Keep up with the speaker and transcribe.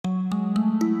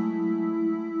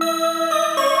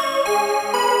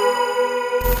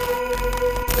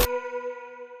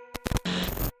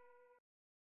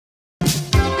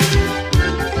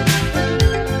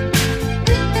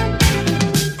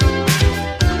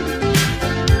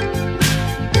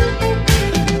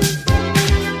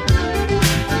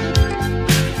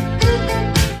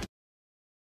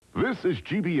This is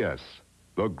GBS,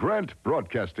 the Grant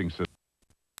Broadcasting System.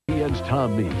 ESPN's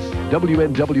Tom Meese,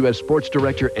 WNWS Sports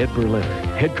Director Ed Berliner,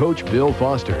 Head Coach Bill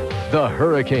Foster, the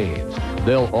Hurricanes.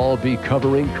 They'll all be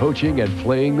covering, coaching, and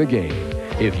playing the game.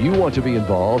 If you want to be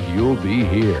involved, you'll be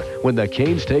here when the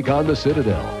Canes take on the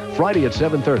Citadel. Friday at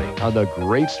 7:30 on the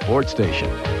great sports station,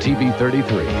 TV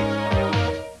 33.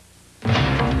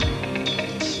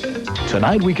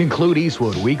 Tonight we conclude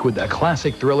Eastwood Week with the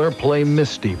classic thriller Play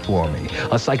Misty for Me.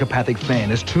 A psychopathic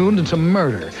fan is tuned into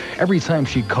murder. Every time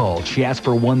she called, she asked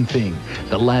for one thing.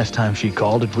 The last time she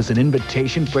called, it was an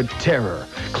invitation for terror.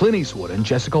 Clint Eastwood and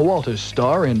Jessica Walters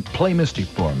star in Play Misty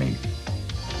for Me.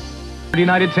 Friday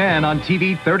night at 10 on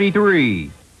TV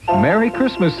 33. Merry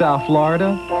Christmas, South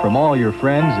Florida, from all your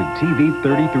friends at TV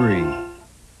 33.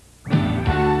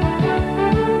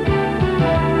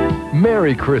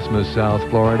 Merry Christmas, South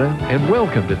Florida, and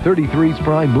welcome to 33's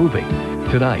Prime Movie.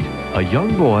 Tonight, a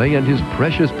young boy and his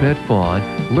precious pet fawn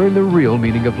learn the real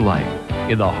meaning of life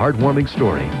in the heartwarming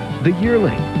story, The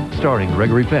Yearling, starring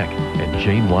Gregory Peck and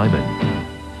Jane Wyman.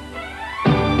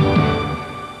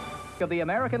 Of the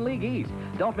American League East.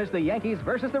 Don't miss the Yankees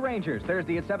versus the Rangers,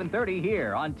 Thursday at 7:30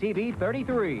 here on TV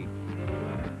 33.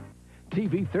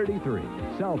 TV 33,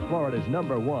 South Florida's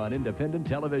 #1 independent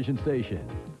television station.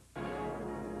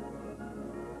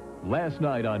 Last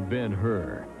night on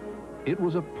Ben-Hur, it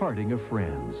was a parting of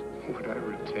friends. Would I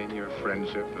retain your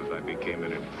friendship if I became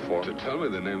an informant? To tell me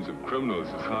the names of criminals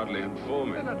is hardly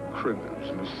informing. They're not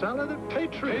criminals, Miss Sala. They're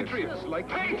patriots. Patriots, like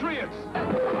patriots!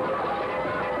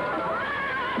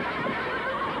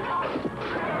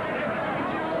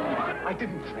 I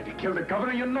didn't try to kill the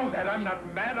governor. You know that. I'm not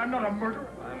mad. I'm not a murderer.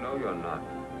 I know you're not.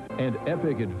 And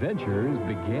epic adventures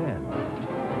began.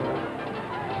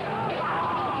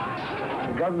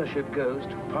 The governorship goes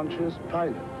to Pontius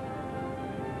Pilate.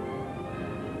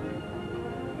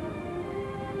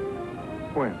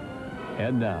 When?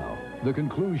 And now, the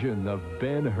conclusion of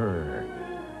Ben-Hur.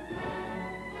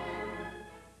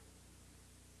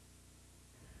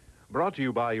 Brought to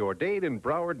you by your Dade and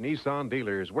Broward Nissan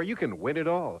dealers, where you can win it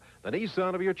all. The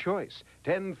Nissan of your choice.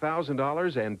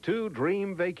 $10,000 and 2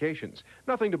 dream vacations.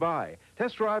 Nothing to buy.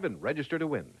 Test drive and register to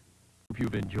win. Hope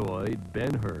you've enjoyed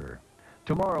Ben-Hur.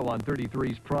 Tomorrow on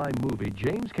 33's Prime Movie,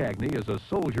 James Cagney is a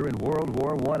soldier in World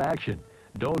War I action.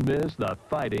 Don't miss the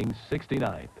Fighting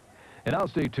 69th. And I'll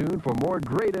stay tuned for more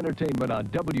great entertainment on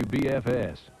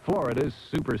WBFS, Florida's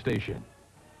Superstation.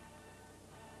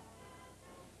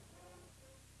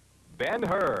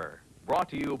 Ben-Hur, brought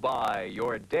to you by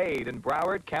your Dade and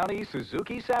Broward County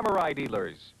Suzuki Samurai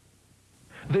dealers.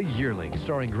 The Yearling,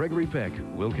 starring Gregory Peck,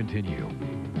 will continue.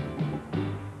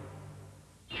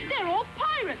 They're all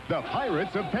pirates! The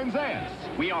Pirates of Penzance.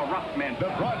 We are rough men. The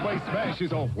Broadway smash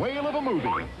is a whale of a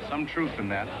movie. Some truth in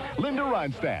that. Linda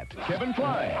Ronstadt, Kevin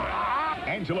Kline,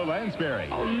 Angela Lansbury.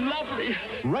 Oh, lovely!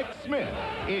 Rex Smith.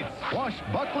 It's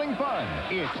swashbuckling fun.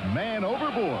 It's Man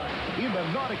Overboard in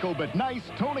the nautical but nice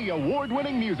Tony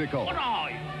Award-winning musical. What are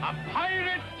you, a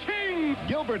pirate king?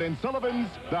 Gilbert and Sullivan's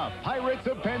The Pirates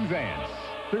of Penzance.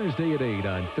 Thursday at 8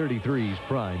 on 33's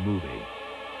Prime Movie.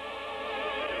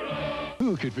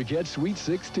 Who could forget Sweet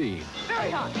 16? Very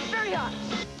hot, very hot!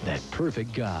 That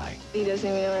perfect guy. He doesn't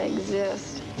even know I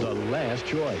exist. The last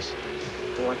choice.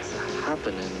 What's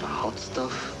happening, the hot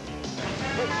stuff?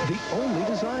 The only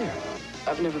desire.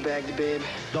 I've never bagged a babe.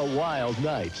 The wild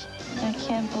nights. I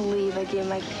can't believe I gave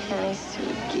my panties to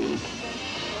a geek.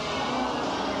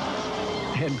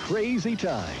 And crazy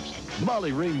times.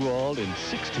 Molly Ringwald in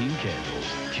 16 Candles.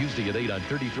 Tuesday at 8 on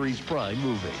 33's Prime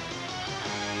Movie.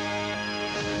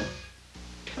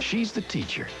 She's the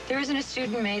teacher. There isn't a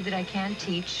student maid that I can't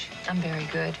teach. I'm very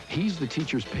good. He's the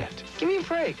teacher's pet. Give me a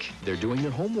break. They're doing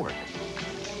their homework.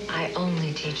 I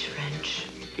only teach French.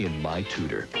 In My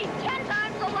Tutor. Be 10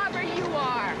 times the lover you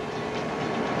are!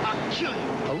 I'll kill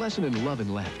you. A lesson in love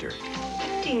and laughter.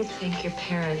 What do you think your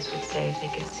parents would say if they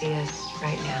could see us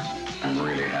right now? I'm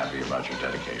really happy about your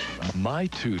dedication. My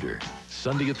Tutor.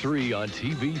 Sunday at 3 on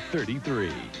TV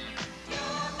 33.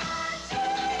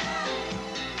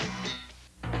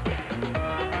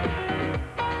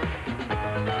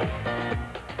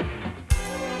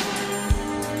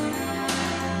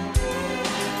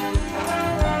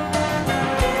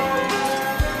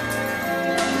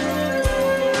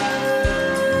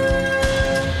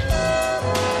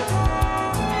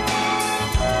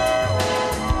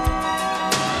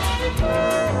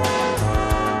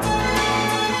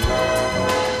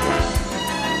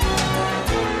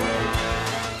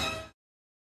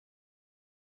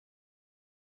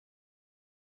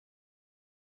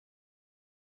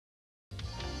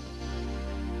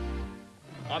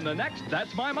 On the next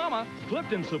That's My Mama,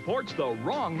 Clifton supports the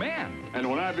wrong man. And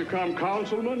when I become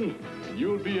councilman,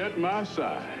 you'll be at my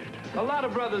side. A lot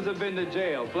of brothers have been to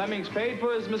jail. Fleming's paid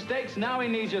for his mistakes. Now he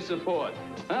needs your support.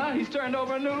 Huh? He's turned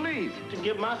over a new leaf. To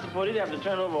get my support, he'd have to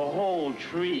turn over a whole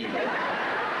tree. You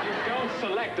don't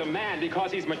select a man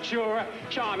because he's mature,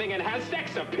 charming, and has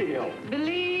sex appeal.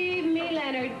 Believe me,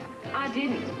 Leonard, I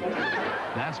didn't.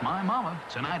 That's My Mama,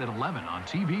 tonight at 11 on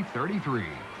TV 33.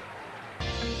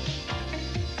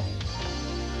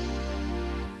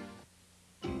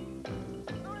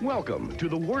 Welcome to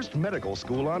the worst medical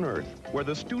school on earth, where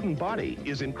the student body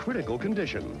is in critical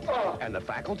condition, and the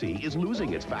faculty is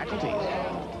losing its faculties.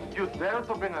 You dare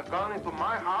to bring a gun into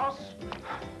my house?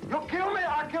 You kill me,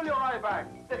 I'll kill you right back.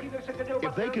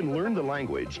 If they can learn the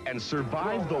language and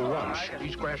survive the lunch,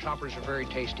 these grasshoppers are very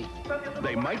tasty.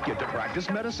 they might get to practice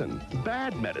medicine.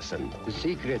 Bad medicine. The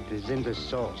secret is in the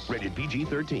sauce. Rated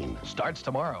PG-13. Starts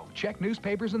tomorrow. Check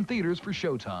newspapers and theaters for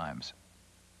showtimes.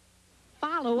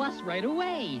 Follow us right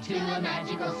away to a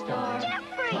magical store.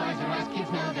 Jeffrey! Toys R Us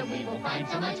kids know that we will find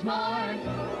so much more.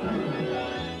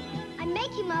 I'm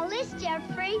making my list,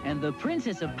 Jeffrey. And the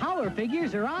Princess of Power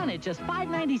figures are on at just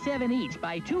 $5.97 each.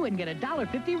 Buy two and get a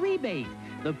 $1.50 rebate.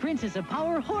 The Princess of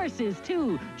Power horses,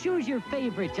 too. Choose your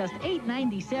favorite, just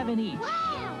 $8.97 each.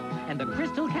 Wow! And the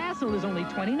Crystal Castle is only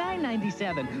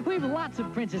 $29.97. We've lots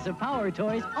of Princess of Power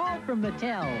toys, all from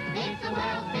Mattel. It's the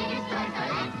world's biggest toy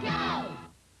store. Let's go!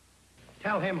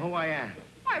 Tell him who I am.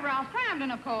 Why, Ralph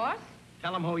Cramden, of course.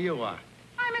 Tell him who you are.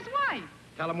 I'm his wife.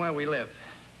 Tell him where we live.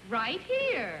 Right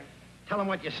here. Tell him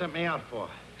what you sent me out for.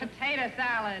 Potato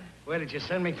salad. Where did you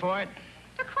send me for it?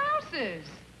 The Krauses.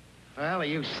 Well, are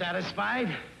you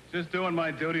satisfied? Just doing my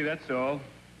duty, that's all.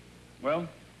 Well,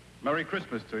 Merry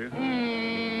Christmas to you.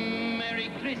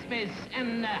 Merry Christmas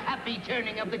and a happy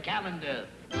turning of the calendar.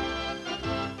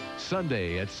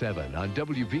 Sunday at 7 on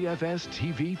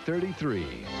WBFS-TV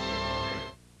 33.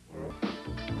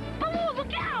 Oh,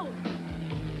 look out!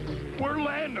 We're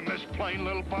landing this plane,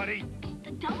 little buddy.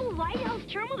 The double lighthouse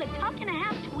terminal with a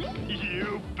tuck-and-a-half twin?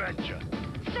 You betcha.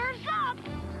 Surf's up!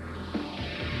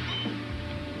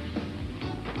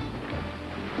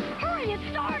 Hurry, it's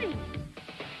starting!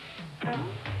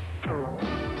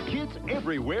 Kids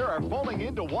everywhere are falling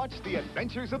in to watch the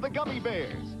adventures of the Gummy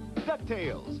Bears,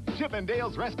 DuckTales, Chip and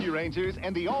Dale's Rescue Rangers,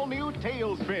 and the all-new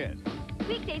Tailspin.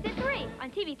 Weekdays at 3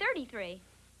 on TV 33.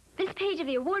 This page of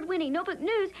the award-winning Notebook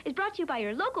News is brought to you by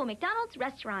your local McDonald's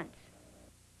restaurants.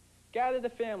 Gather the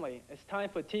family. It's time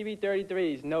for TV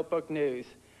 33's Notebook News.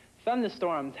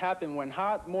 Thunderstorms happen when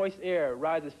hot, moist air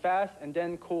rises fast and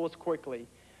then cools quickly.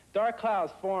 Dark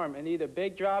clouds form and either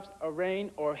big drops of rain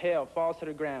or hail falls to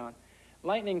the ground.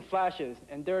 Lightning flashes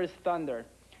and there is thunder.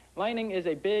 Lightning is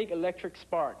a big electric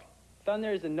spark.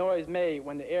 Thunder is the noise made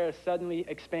when the air suddenly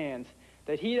expands.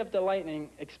 The heat of the lightning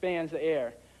expands the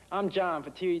air. I'm John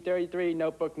for TV 33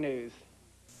 Notebook News.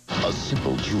 A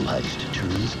simple jewel heist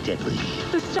turns deadly.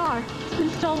 The star has been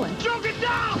stolen. Choke it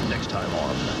down! Next time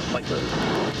on Fighter.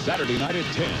 Saturday night at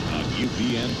 10 on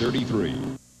UPN 33.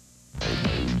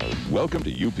 Welcome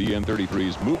to UPN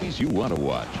 33's Movies You Want to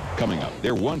Watch. Coming up,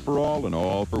 they're one for all and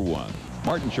all for one.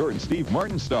 Martin Short and Steve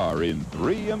Martin star in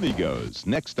Three Amigos.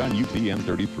 Next on UPN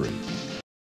 33.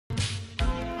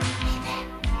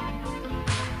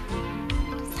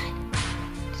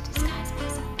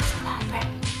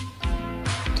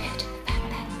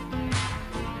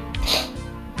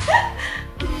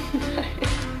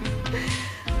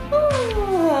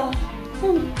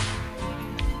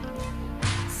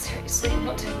 Seriously, I'm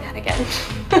not doing that again.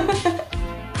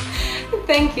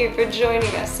 Thank you for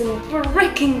joining us and for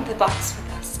wrecking the box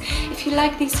with us. If you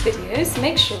like these videos,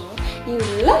 make sure you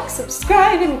like,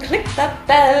 subscribe, and click that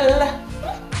bell.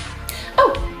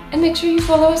 Oh, and make sure you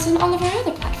follow us on all of our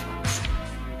other platforms.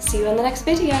 See you on the next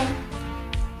video.